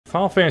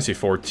Final Fantasy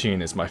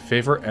XIV is my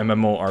favorite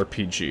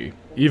MMORPG,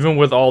 even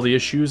with all the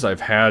issues I've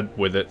had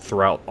with it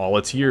throughout all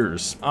its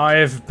years.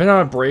 I've been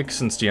on a break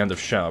since the end of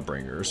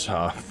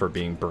Shadowbringers, for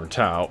being burnt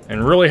out,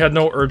 and really had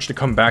no urge to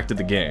come back to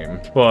the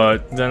game.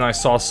 But then I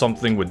saw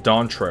something with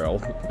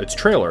Dawntrail, its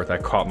trailer,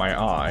 that caught my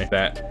eye,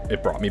 that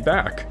it brought me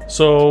back.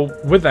 So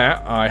with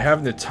that, I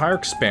have an entire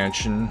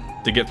expansion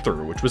to get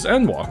through, which was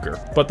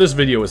Endwalker. But this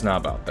video is not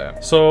about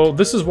that. So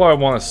this is what I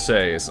want to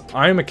say is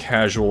I am a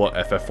casual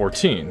at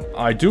FF14.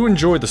 I do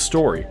enjoy the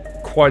story.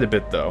 Quite a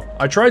bit though.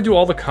 I try to do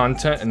all the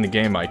content in the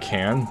game I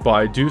can, but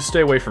I do stay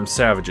away from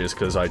savages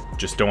because I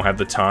just don't have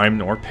the time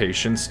nor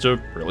patience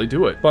to really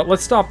do it. But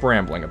let's stop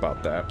rambling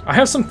about that. I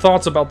have some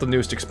thoughts about the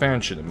newest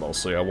expansion, and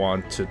mostly I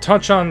want to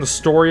touch on the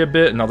story a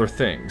bit and other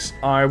things.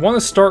 I want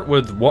to start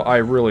with what I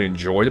really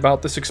enjoyed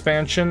about this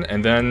expansion,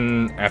 and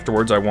then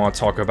afterwards I want to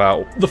talk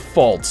about the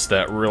faults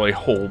that really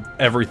hold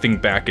everything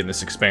back in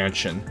this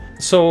expansion.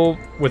 So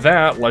with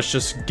that, let's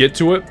just get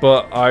to it,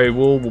 but I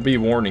will be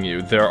warning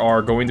you, there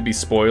are going to be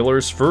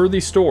spoilers for the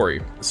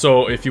story.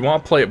 So if you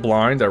want to play it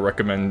blind, I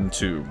recommend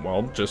to,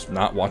 well, just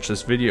not watch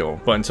this video.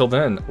 But until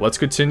then, let's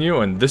continue,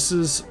 and this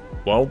is,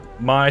 well,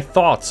 my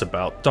thoughts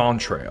about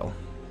Dawntrail.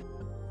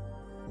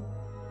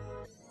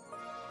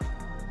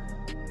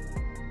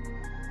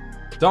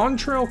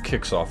 Dawntrail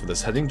kicks off with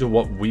us heading to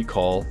what we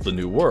call the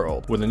New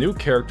World, with a new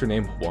character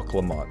named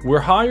Waklamut. We're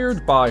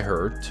hired by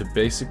her to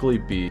basically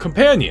be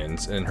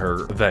companions in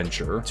her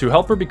venture, to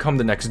help her become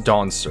the next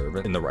Dawn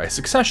servant in the right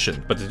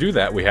succession. But to do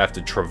that, we have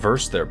to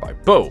traverse there by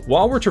boat.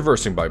 While we're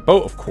traversing by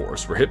boat, of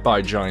course, we're hit by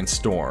a giant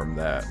storm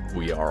that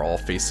we are all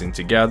facing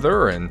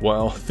together, and,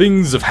 well,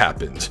 things have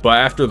happened. But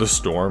after the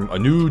storm, a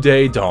new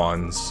day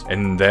dawns,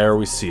 and there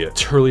we see it,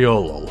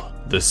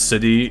 Turliolol, the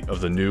city of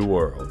the New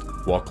World,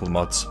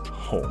 Waklamut's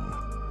home.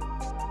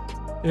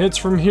 And it's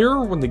from here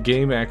when the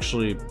game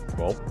actually,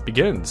 well,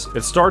 begins.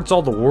 It starts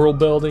all the world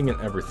building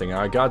and everything.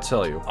 I gotta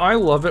tell you, I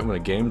love it when a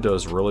game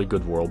does really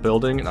good world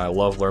building, and I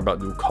love learning about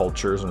new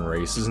cultures and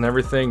races and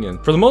everything,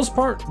 and for the most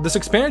part, this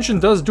expansion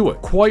does do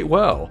it quite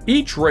well.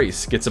 Each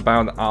race gets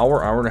about an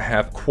hour and a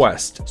half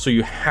quest, so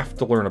you have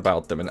to learn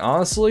about them, and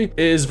honestly, it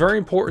is very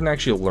important to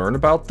actually learn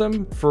about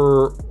them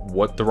for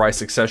what the right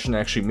succession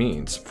actually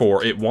means,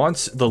 for it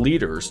wants the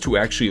leaders to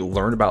actually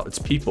learn about its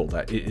people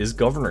that it is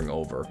governing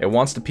over. It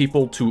wants the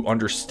people to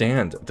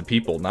understand the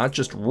people, not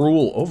just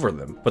rule over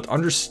them, but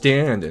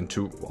understand and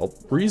to, well,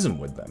 reason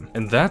with them.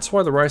 And that's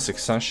why the right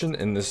succession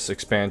in this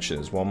expansion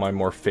is one of my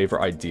more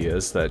favorite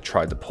ideas that it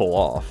tried to pull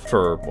off.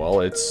 For,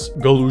 well, it's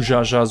Golu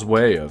Jaja's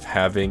way of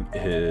having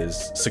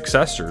his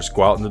successors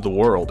go out into the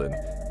world and,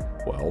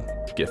 well,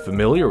 get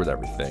familiar with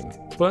everything.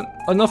 But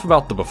enough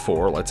about the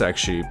before, let's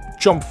actually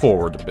jump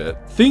forward a bit.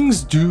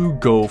 Things do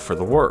go for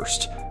the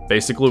worst.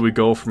 Basically, we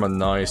go from a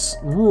nice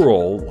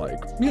rural,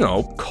 like, you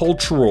know,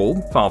 cultural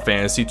Final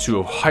Fantasy to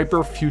a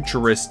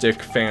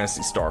hyper-futuristic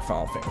Phantasy Star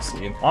Final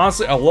Fantasy. And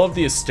honestly, I love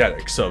the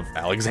aesthetics of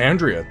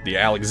Alexandria, the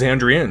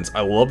Alexandrians.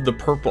 I love the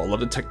purple, I love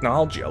the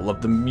technology, I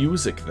love the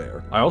music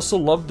there. I also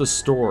love the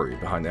story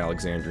behind the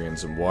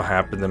Alexandrians and what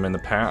happened to them in the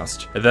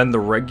past. And then the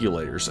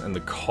regulators and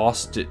the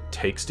cost it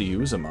takes to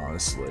use them,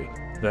 honestly.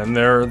 Then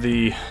there are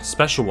the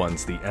special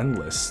ones, the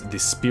Endless, the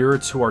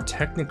spirits who are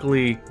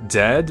technically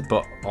dead,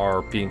 but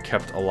are being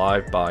kept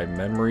alive by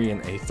memory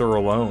and aether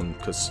alone,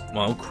 because,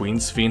 well, Queen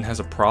Sphene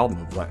has a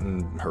problem of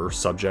letting her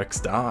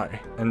subjects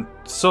die. And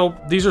so,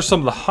 these are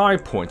some of the high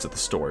points of the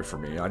story for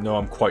me. I know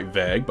I'm quite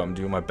vague, but I'm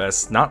doing my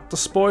best not to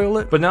spoil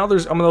it. But now I'm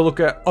gonna look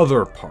at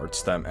other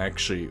parts that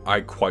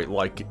I quite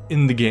like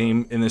in the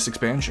game in this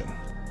expansion.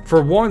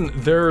 For one,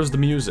 there's the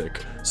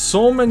music.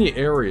 So many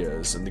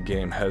areas in the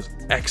game has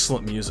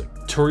excellent music.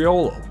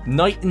 Turliolol,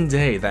 night and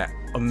day, that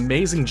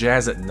amazing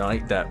jazz at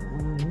night, that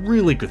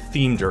really good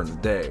theme during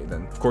the day.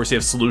 Then, of course, you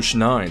have Solution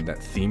 9,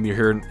 that theme you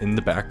hear in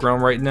the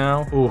background right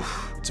now.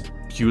 Oof, it's a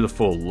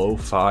beautiful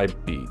lo-fi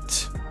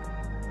beat.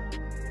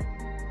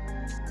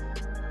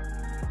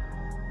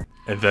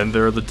 And then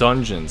there are the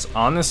dungeons.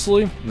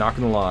 Honestly, not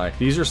gonna lie,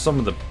 these are some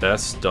of the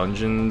best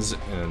dungeons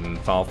in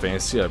Final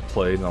Fantasy I've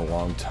played in a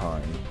long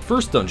time.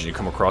 First dungeon you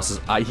come across is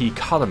Aihi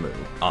Katamu.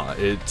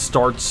 It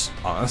starts,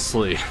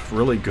 honestly,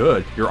 really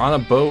good. You're on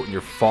a boat and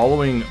you're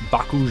following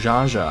Baku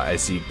Jaja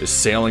as he is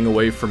sailing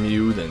away from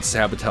you, then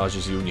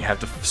sabotages you, and you have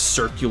to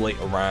circulate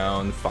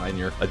around, find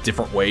a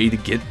different way to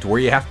get to where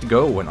you have to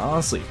go. And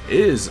honestly, it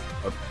is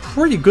a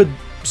pretty good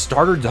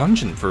starter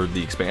dungeon for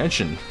the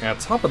expansion. And on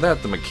top of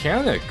that, the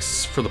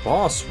mechanics for the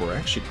boss were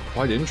actually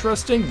quite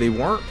interesting. They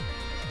weren't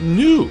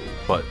new,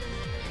 but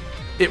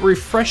it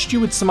refreshed you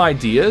with some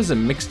ideas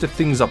and mixed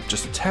things up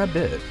just a tad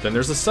bit. Then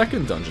there's a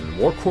second dungeon,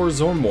 Warcore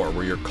Zormor,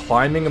 where you're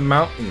climbing a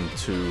mountain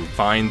to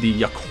find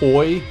the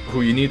Yakoi, who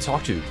you need to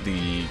talk to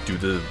do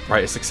the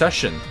right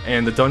succession.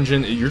 And the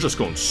dungeon, you're just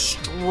going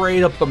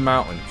straight up a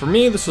mountain. For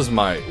me, this was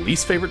my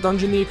least favorite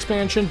dungeon in the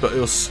expansion, but it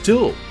was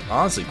still,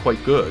 honestly,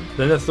 quite good.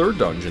 Then the third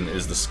dungeon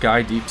is the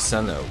Sky Deep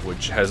Senno,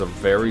 which has a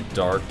very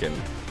dark and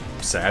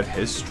sad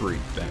history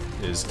that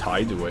is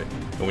tied to it.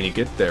 And when you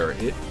get there,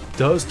 it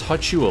does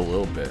touch you a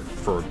little bit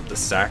for the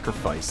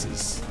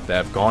sacrifices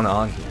that have gone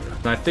on here.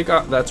 And I think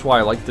that's why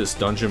I like this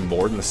dungeon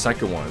more than the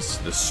second one, is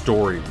the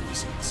story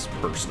reasons,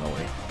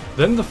 personally.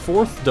 Then the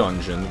fourth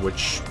dungeon,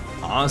 which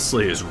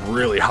honestly is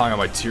really high on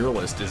my tier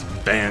list, is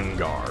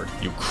Vanguard.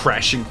 You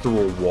crashing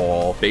through a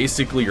wall.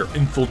 Basically, you're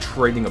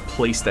infiltrating a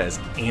place that is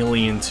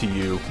alien to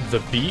you.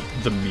 The beat,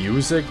 the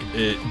music,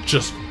 it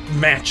just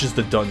matches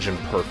the dungeon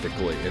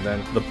perfectly. And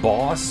then the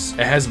boss,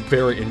 it has a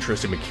very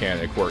interesting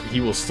mechanic where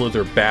he will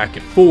slither back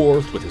and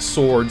forth with his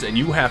swords, and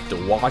you have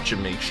to watch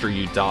and make sure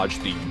you dodge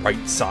the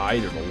right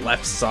side or the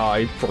left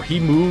side, for he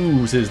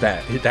moves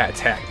that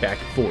attack back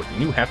and forth,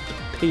 and you have to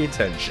pay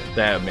attention.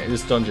 That, man,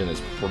 this dungeon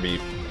is, for me,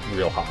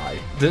 real high.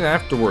 Then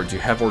afterwards, you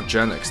have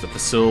Organics, the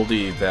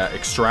facility that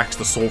extracts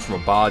the soul from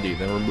a body,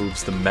 then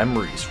removes the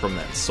memories from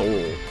that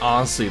soul.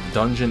 Honestly, the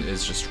dungeon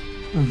is just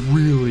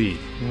really,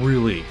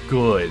 really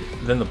good.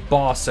 Then the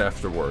boss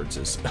afterwards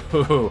is,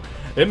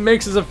 it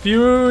mixes a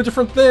few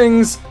different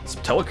things.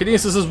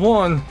 Telekinesis is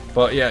one.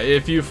 But yeah,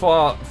 if you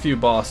fought a few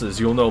bosses,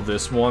 you'll know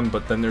this one,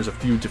 but then there's a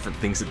few different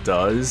things it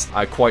does.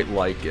 I quite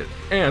like it.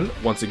 And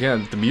once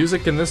again, the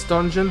music in this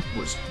dungeon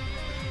was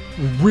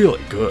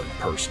really good,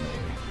 personally.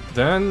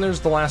 Then there's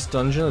the last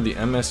dungeon of the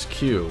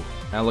MSQ,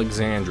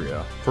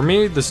 Alexandria. For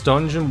me, this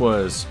dungeon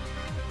was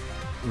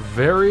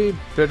very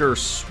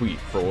bittersweet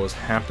for what was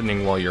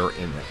happening while you're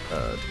in it.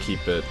 To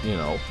keep it, you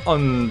know,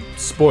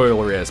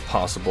 unspoilery as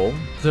possible.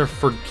 They're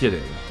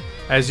forgetting.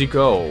 As you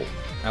go,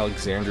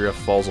 Alexandria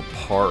falls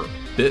apart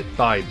bit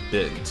by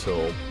bit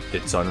until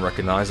it's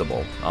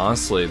unrecognizable.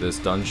 Honestly, this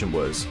dungeon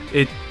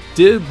it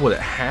did what it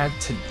had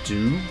to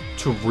do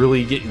to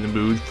really get in the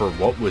mood for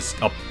what was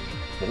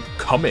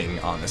coming,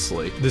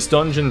 honestly. This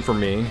dungeon, for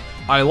me,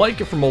 I like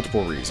it for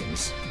multiple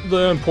reasons.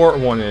 The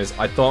important one is,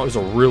 I thought it was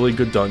a really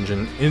good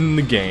dungeon in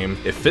the game.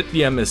 It fit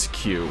the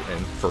MSQ,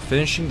 and for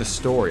finishing the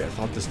story, I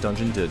thought this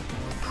dungeon did a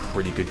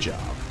pretty good job.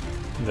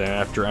 Then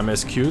after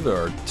MSQ, there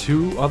are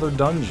two other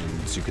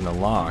dungeons you can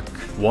unlock.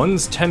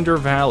 One's Tender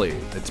Valley.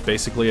 It's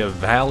basically a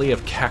valley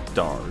of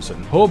cactars,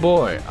 and oh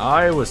boy,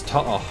 I was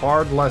taught a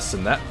hard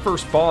lesson. That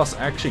first boss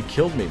actually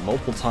killed me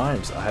multiple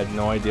times. I had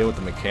no idea what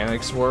the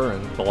mechanics were,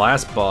 and the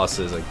last boss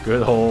is a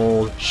good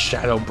old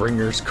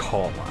Shadowbringer's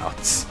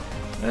callouts.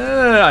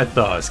 I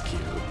thought it was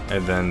cute.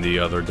 And then the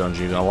other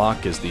dungeon you can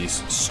unlock is the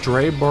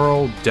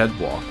Strayborough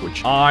Deadwalk,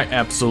 which I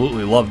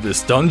absolutely love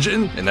this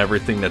dungeon and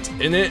everything that's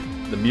in it.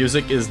 The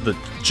music is the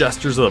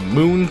Gestures of the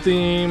Moon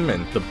theme,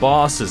 and the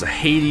boss is a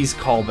Hades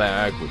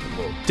callback with a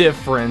little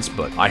difference,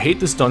 but I hate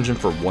this dungeon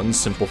for one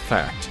simple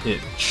fact. It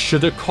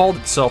should have called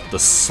itself the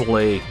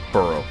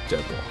Slayborough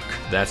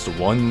Deadwalk. That's the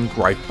one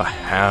gripe I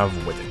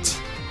have with it.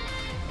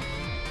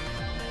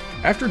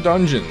 After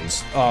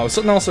dungeons,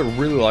 something else I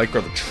really like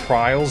are the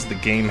trials the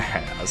game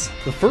has.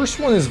 The first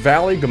one is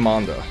Valley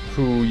Gamanda,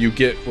 who you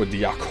get with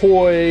the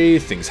Yakoi,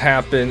 things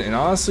happen, and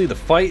honestly the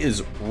fight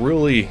is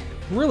really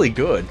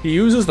good. He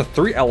uses the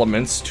three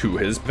elements to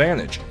his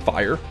advantage: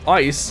 fire,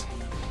 ice,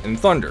 and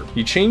thunder.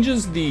 He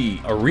changes the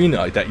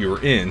arena that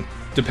you're in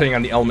depending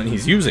on the element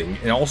he's using,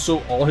 and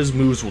also all his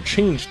moves will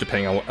change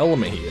depending on what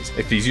element he is.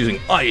 If he's using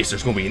ice,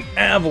 there's going to be an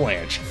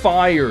avalanche.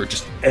 Fire,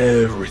 just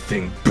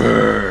everything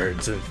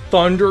burns. And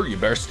thunder, you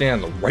better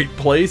stand in the right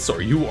place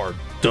or you are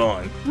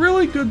done.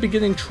 Really good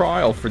beginning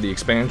trial for the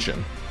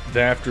expansion.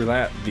 Then after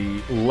that,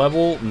 the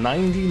level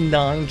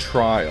 99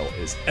 trial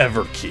is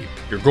Everkeep.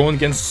 You're going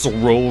against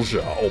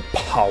Zorolja, all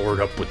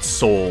powered up with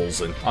souls,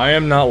 and I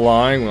am not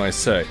lying when I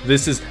say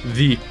this is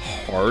the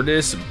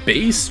hardest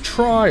base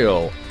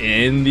trial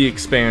in the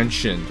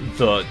expansion.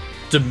 The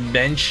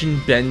dimension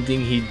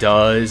bending he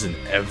does and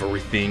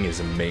everything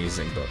is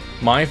amazing, but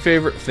my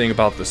favorite thing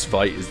about this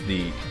fight is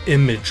the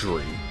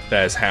imagery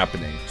that is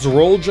happening.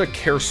 Zorolja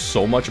cares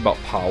so much about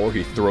power,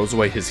 he throws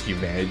away his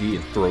humanity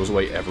and throws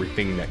away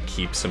everything that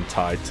keeps him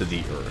tied to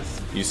the earth.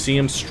 You see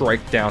him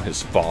strike down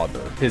his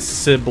father, his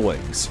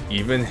siblings,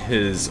 even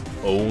his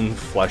own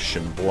flesh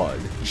and blood,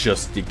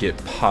 just to get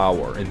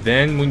power. And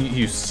then when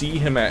you see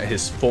him at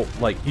his full,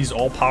 like, he's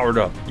all powered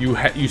up,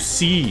 you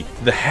see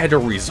the head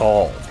of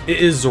resolve. It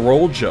is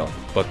Zorolja,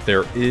 but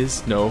there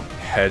is no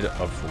head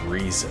of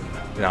reason.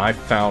 And I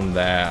found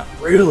that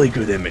really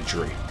good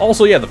imagery.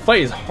 Also, yeah, the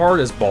fight is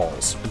hard as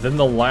balls. But then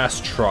the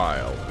last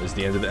trial is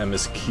the end of the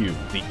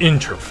MSQ, the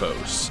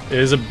Interphos. It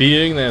is a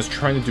being that is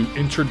trying to do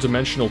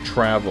interdimensional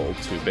travel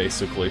to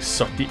basically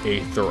suck the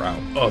aether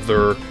out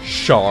other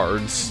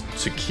shards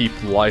to keep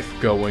life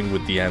going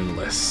with the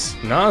Endless.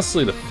 And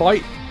honestly, the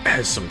fight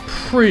has some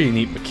pretty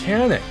neat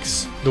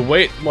mechanics. The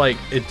way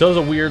it does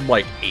a weird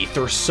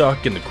aether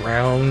suck and the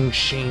ground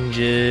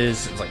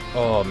changes. It's like,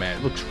 oh man,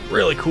 it looks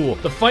really cool.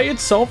 The fight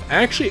itself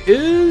actually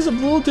is a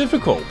little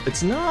difficult.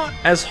 It's not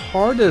as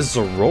hard as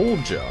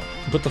Zorolja,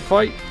 but the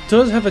fight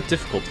does have a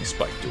difficulty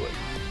spike to it.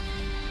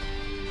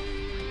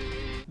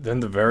 Then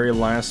the very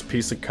last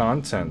piece of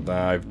content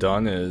that I've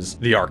done is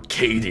the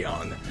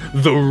Arcadion,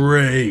 the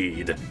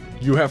Raid.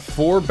 You have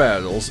 4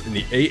 battles in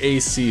the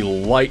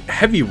AAC Light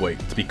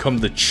Heavyweight to become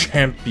the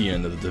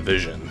champion of the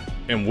division.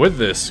 And with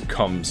this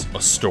comes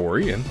a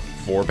story and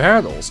 4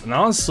 battles. And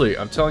honestly,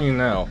 I'm telling you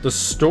now, the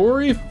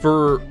story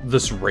for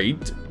this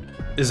raid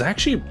is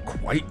actually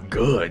quite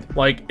good.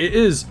 Like, it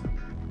is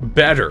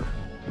better,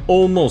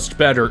 almost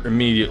better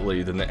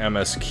immediately than the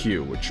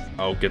MSQ, which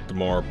I'll get to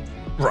more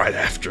right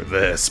after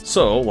this.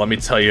 So, let me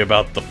tell you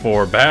about the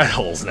 4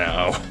 battles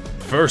now.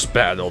 First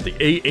battle, the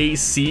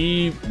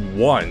AAC-1,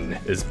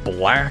 is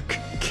Black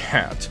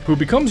Cat, who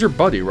becomes your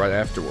buddy right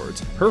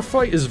afterwards. Her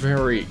fight is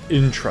very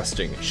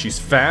interesting. She's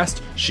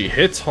fast, she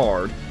hits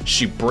hard,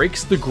 she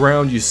breaks the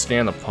ground you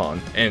stand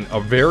upon, and a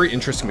very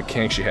interesting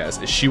mechanic she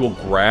has is she will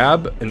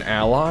grab an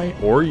ally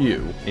or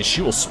you, and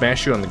she will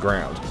smash you on the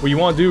ground. What you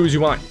want to do is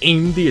you want to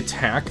aim the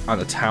attack on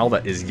a tile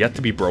that is yet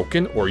to be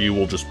broken, or you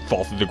will just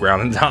fall through the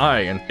ground and die.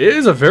 And it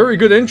is a very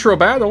good intro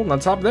battle, and on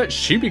top of that,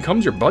 she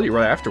becomes your buddy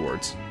right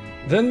afterwards.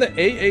 Then the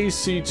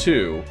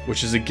AAC-2,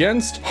 which is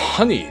against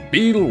Honey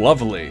Bee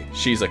Lovely.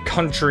 She's a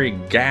country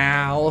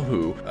gal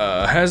who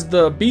has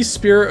the bee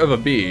spirit of a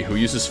bee who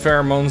uses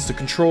pheromones to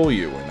control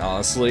you. And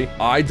honestly,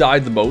 I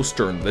died the most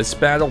during this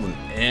battle than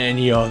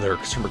any other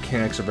because her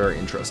mechanics are very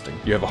interesting.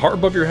 You have a heart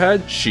above your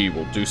head, she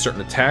will do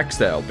certain attacks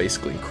that'll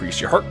basically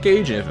increase your heart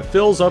gauge, and if it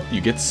fills up, you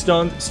get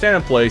stunned, stand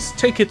in place,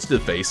 take hits to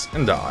the face,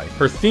 and die.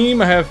 Her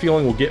theme, I have a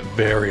feeling, will get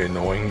very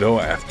annoying though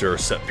after a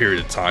set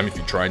period of time if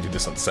you try and do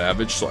this on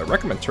Savage, so I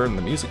recommend turning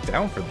the music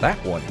down for that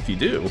one if you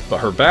do. But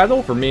her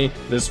battle, for me,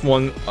 this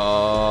one,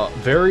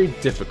 very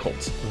difficult.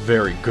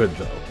 Very good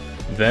though.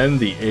 Then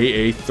the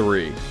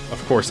AA3.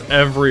 Of course,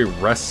 every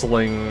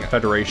wrestling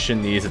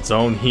federation needs its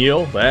own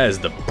heel. That is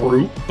the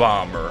Brute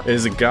Bomber. It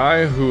is a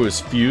guy who is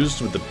fused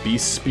with the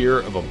beast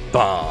spirit of a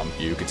bomb.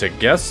 You can take a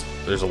guess.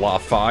 There's a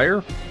lot of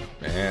fire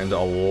and a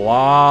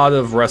lot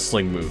of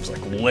wrestling moves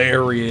like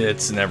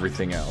lariats and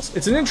everything else.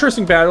 It's an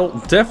interesting battle.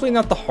 Definitely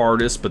not the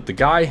hardest, but the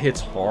guy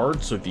hits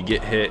hard, so if you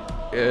get hit,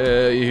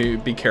 you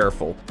be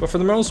careful. But for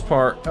the most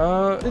part,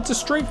 it's a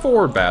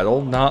straightforward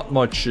battle. Not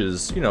much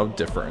is, you know,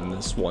 different in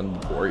this one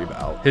to worry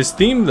about. His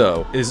theme,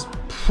 though, is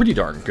pretty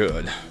darn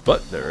good.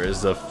 But there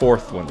is a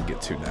 4th one to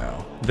get to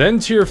now. Then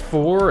tier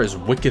 4 is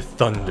Wicked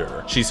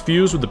Thunder. She's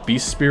fused with the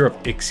beast spirit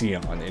of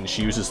Ixion, and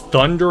she uses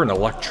thunder and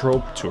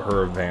electro to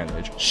her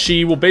advantage.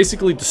 She will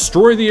basically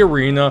destroy the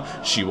arena.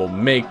 She will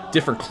make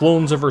different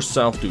clones of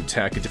herself to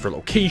attack at different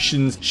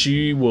locations.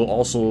 She will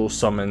also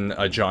summon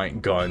a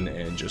giant gun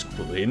and just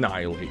completely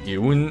annihilate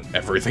you and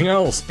everything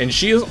else. And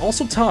she is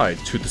also tied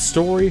to the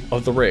story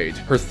of the raid.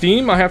 Her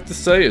theme, I have to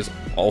say, is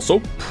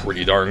also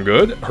pretty darn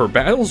good. Her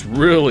battle's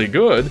really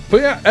good.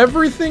 But yeah,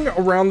 everything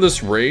around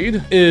this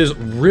raid is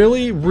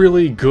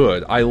really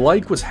good. I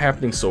like what's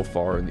happening so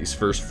far in these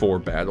first 4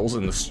 battles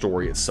and the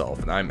story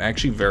itself, and I'm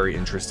actually very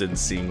interested in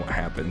seeing what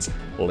happens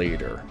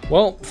later.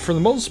 Well, for the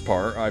most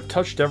part, I've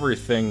touched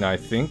everything I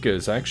think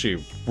is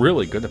actually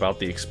really good about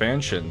the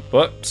expansion,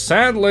 but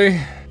sadly,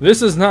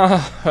 this is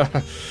not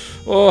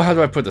oh, how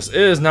do I put this? It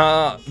is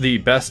not the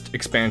best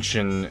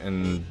expansion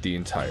in the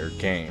entire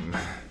game.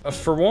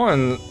 For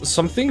one,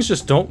 some things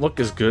just don't look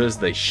as good as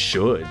they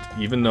should,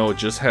 even though it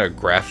just had a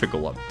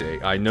graphical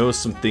update. I know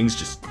some things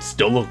just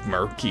still look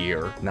murky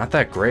or not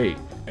that great.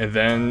 And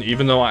then,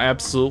 even though I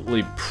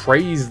absolutely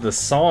praise the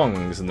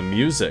songs and the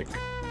music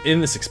in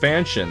this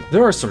expansion,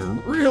 there are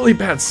some really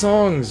bad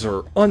songs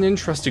or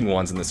uninteresting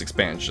ones in this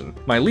expansion.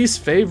 My least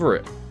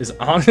favorite is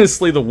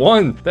honestly the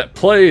one that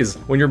plays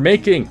when you're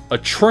making a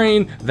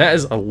train that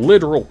is a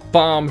literal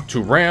bomb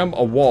to ram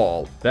a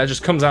wall. That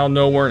just comes out of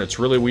nowhere and it's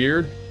really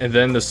weird. And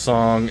then the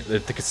song, I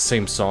think it's the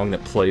same song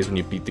that plays when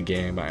you beat the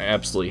game. I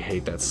absolutely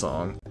hate that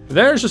song.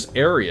 There's just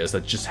areas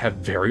that just have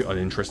very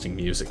uninteresting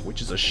music,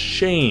 which is a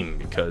shame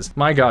because,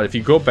 my god, if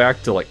you go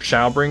back to like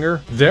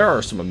Shadowbringer, there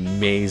are some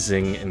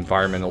amazing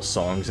environmental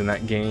songs in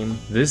that game.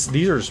 These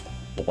are just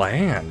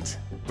bland.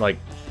 Like,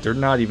 they're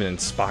not even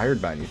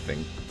inspired by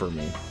anything for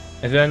me.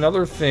 And then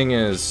another thing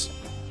is,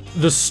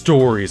 the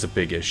story is a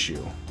big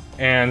issue.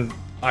 And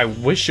I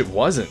wish it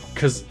wasn't,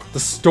 because the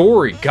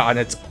story got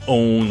in its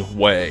own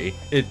way.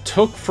 It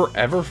took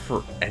forever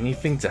for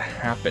anything to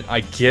happen. I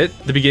get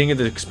the beginning of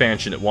the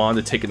expansion, it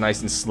wanted to take it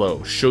nice and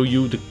slow, show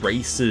you the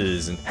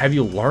races, and have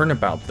you learn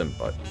about them,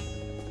 but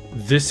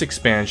this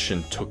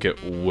expansion took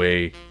it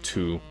way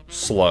too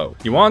slow.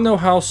 You want to know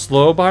how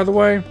slow, by the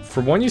way?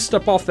 From when you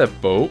step off that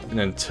boat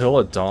and until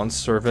a Dawn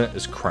Servant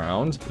is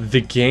crowned,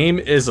 the game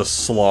is a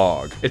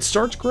slog. It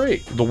starts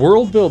great. The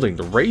world building,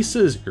 the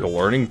races, you're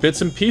learning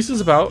bits and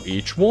pieces about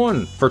each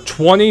one. For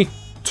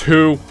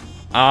 22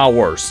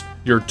 hours,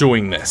 you're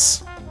doing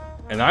this.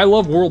 And I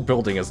love world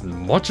building as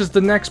much as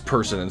the next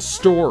person and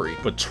story,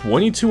 but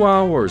 22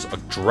 hours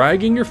of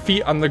dragging your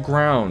feet on the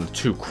ground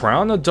to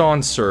crown a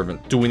Dawn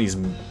Servant, doing these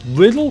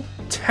little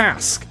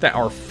tasks that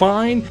are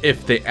fine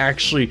if they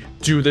actually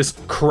do this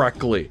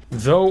correctly.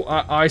 Though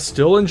I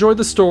still enjoy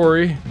the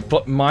story,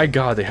 but my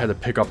god, they had to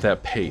pick up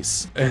that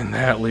pace. And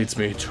that leads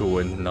me to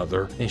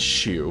another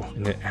issue,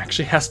 and it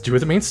actually has to do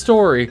with the main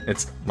story.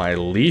 It's my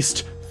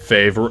least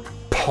favorite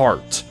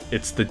part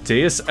It's the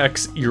Deus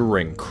Ex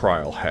earring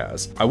Kryl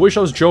has. I wish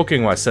I was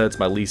joking when I said it's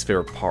my least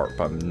favorite part,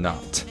 but I'm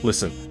not.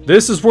 Listen,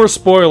 this is where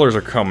spoilers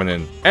are coming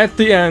in. At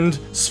the end,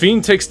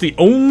 Sphene takes the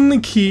only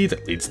key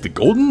that leads to the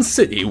Golden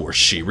City where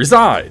she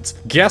resides.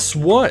 Guess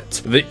what?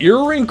 The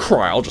earring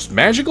Kryl just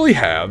magically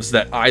has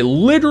that I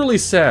literally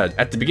said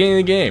at the beginning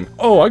of the game,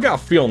 oh, I got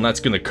a feeling that's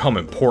gonna come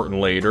important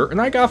later,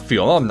 and I got a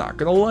feeling I'm not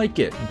gonna like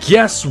it.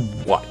 Guess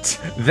what?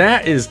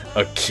 That is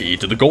a key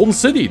to the Golden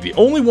City, the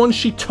only one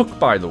she took,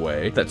 by the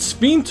way, that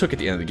Sphene took at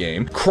the end of the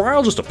game.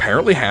 Kryl just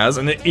apparently has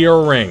an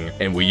earring,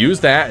 and we use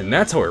that, and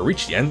that's how I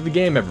reached the end of the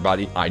game,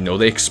 everybody. I know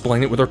they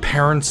explain it with her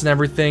parents and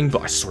everything,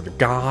 but I swear to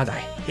God, I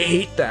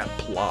hate that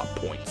plot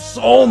point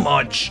so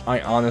much.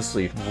 I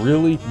honestly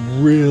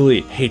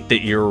really hate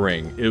the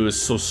earring. It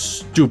was so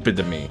stupid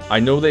to me. I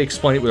know they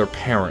explain it with her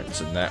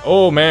parents and that,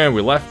 oh man,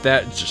 we left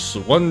that just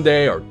so one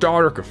day our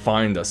daughter could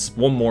find us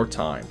one more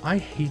time. I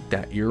hate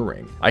that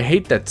earring. I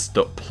hate that's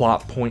the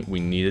plot point we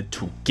needed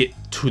to get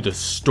to the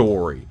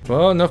story.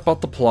 Well, enough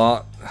about the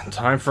plot.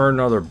 Time for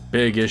another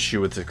big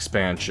issue with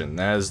expansion.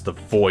 That is the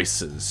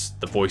voices,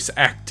 the voice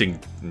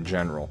acting in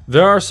general.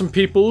 There are some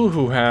people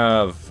who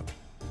have...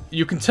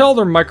 You can tell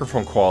their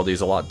microphone quality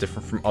is a lot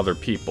different from other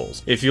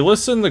people's. If you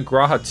listen to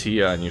Graha,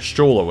 Tia, and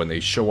Y'shtola when they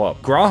show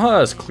up,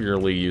 Graha is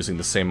clearly using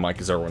the same mic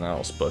as everyone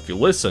else, but if you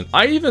listen,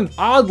 I even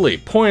oddly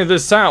pointed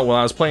this out when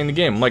I was playing the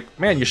game. I'm like,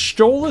 man,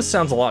 Y'shtola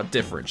sounds a lot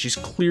different. She's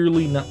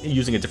clearly not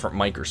using a different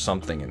mic or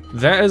something, and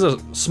that is a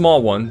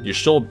small one.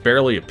 Y'shtola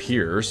barely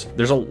appears.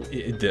 There's I'll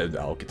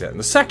get that in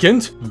a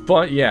second,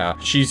 but yeah,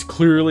 she's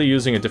clearly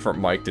using a different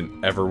mic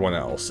than everyone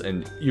else,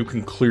 and you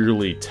can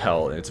clearly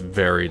tell, and it's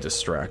very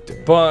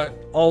distracting. But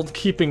all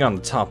keeping on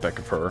the topic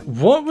of her,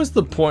 what was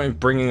the point of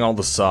bringing all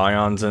the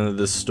Scions into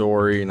this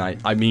story? And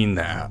I mean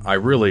that. I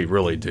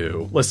really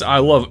do. Listen, I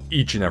love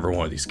each and every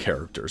one of these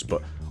characters,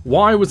 but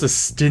why was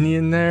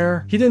Estinian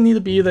there? He didn't need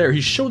to be there.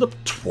 He showed up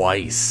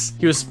twice.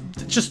 He was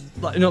just,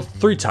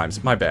 3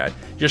 times. My bad.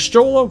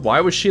 Y'shtola, why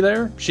was she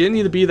there? She didn't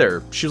need to be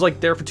there. She was like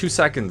there for 2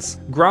 seconds.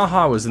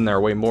 Graha was in there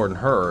way more than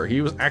her.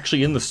 He was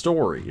actually in the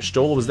story.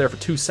 Y'shtola was there for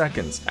 2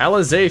 seconds.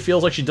 Alizé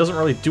feels like she doesn't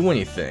really do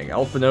anything.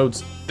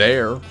 Alphinode's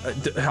there.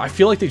 I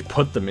feel like they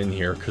put them in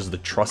here because of the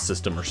trust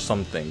system or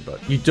something,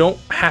 but you don't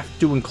have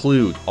to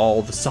include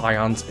all the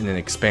Scions in an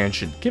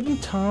expansion. Give them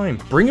time.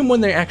 Bring them when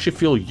they actually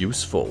feel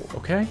useful,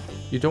 okay?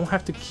 You don't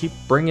have to keep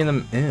bringing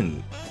them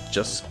in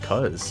just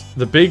cuz.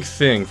 The big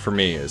thing for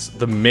me is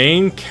the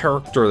main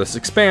character of this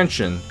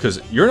expansion,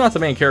 because you're not the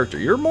main character,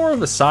 you're more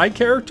of a side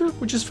character,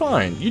 which is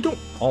fine. You don't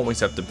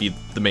always have to be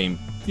the main,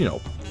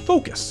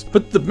 focus.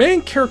 But the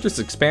main character's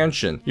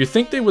expansion, you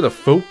think they would have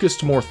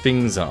focused more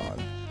things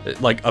on,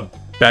 like a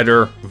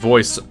better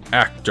voice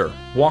actor.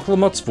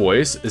 Waklamut's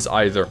voice is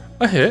either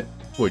a hit,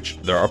 which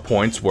there are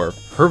points where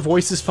her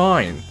voice is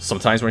fine.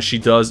 Sometimes when she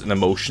does an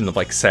emotion of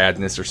like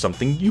sadness or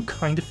something, you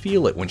kind of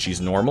feel it. When she's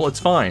normal, it's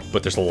fine.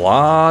 But there's a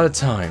lot of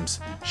times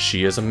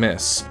she is a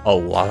miss. A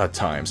lot of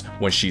times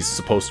when she's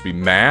supposed to be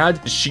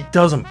mad, she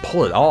doesn't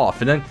pull it off.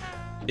 And then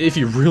if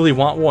you really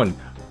want one,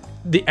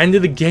 the end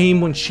of the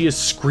game when she is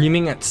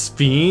screaming at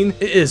Sphene,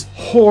 it is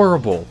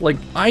horrible. Like,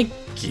 I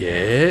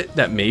get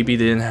that maybe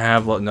they didn't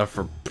have enough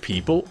for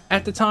people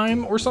at the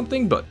time or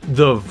something, but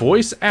the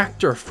voice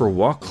actor for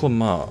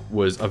Waklamut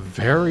was a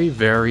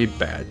very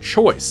bad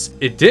choice.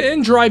 It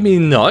didn't drive me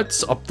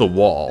nuts up the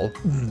wall,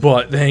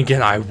 but then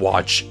again, I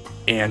watch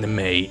anime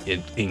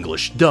in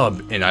English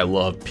dub, and I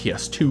love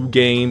PS2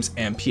 games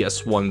and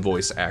PS1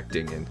 voice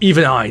acting, and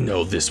even I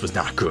know this was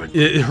not good.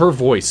 Her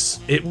voice,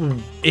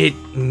 it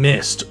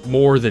missed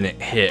more than it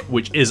hit,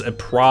 which is a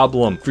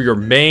problem for your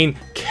main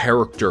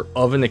character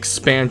of an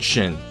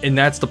expansion, and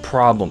that's the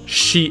problem.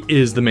 She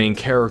is the main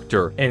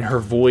character, and her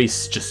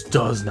voice just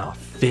does not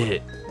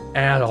fit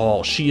at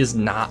all. She is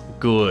not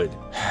good.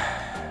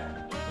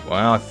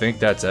 Well, I think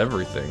that's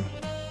everything.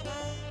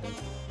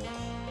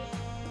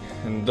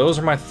 And those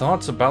are my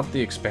thoughts about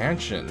the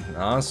expansion,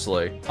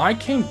 honestly. I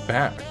came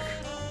back.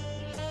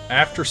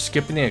 After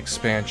skipping the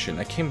expansion,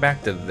 I came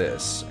back to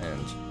this,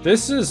 and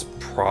this is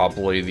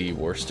probably the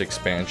worst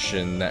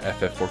expansion that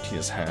FF14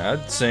 has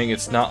had, saying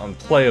it's not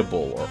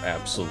unplayable or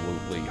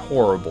absolutely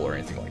horrible or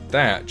anything like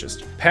that.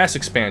 Just past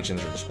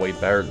expansions are just way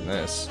better than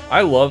this.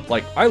 I love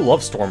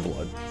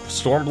Stormblood.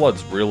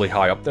 Stormblood's really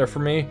high up there for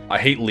me. I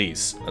hate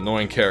Lise,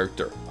 annoying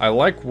character. I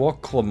like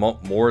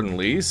Waklamut more than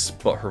Lise,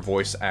 but her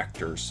voice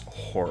actor's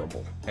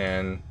horrible.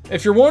 And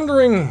if you're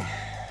wondering,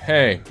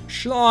 hey,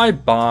 should I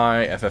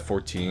buy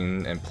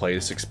FF14 and play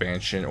this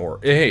expansion? Or,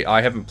 hey,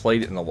 I haven't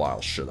played it in a while,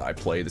 should I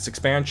play this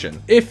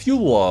expansion? If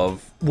you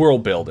love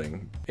world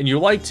building, and you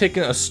like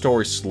taking a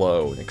story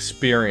slow and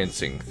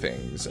experiencing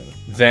things, and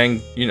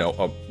then,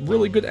 a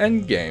really good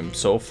end game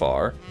so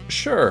far,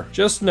 sure,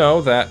 just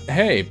know that,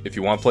 hey, if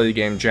you want to play the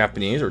game in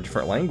Japanese or a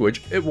different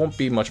language, it won't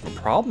be much of a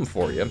problem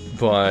for you,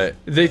 but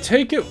they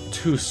take it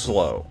too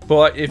slow.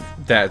 But if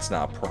that's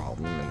not a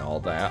problem and all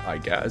that, I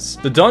guess.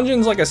 The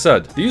dungeons, like I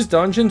said, these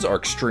dungeons are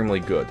extremely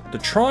good. The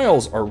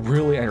trials are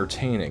really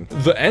entertaining.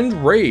 The end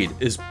raid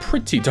is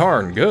pretty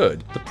darn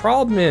good. The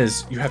problem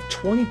is you have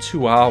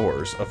 22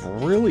 hours of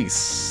really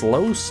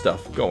slow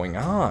stuff going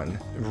on.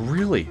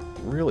 Really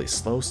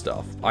slow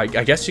stuff. I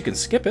guess you can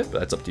skip it, but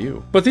that's up to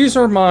you. But these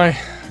are my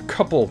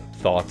couple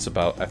thoughts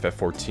about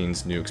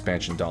FF14's new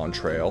expansion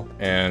Dawntrail,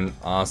 and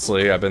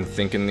honestly, I've been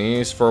thinking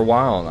these for a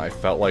while, and I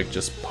felt like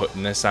just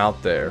putting this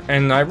out there.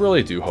 And I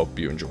really do hope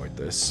you enjoyed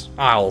this.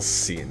 I'll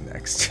see you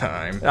next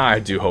time. I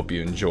do hope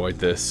you enjoyed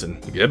this,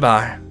 and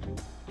goodbye.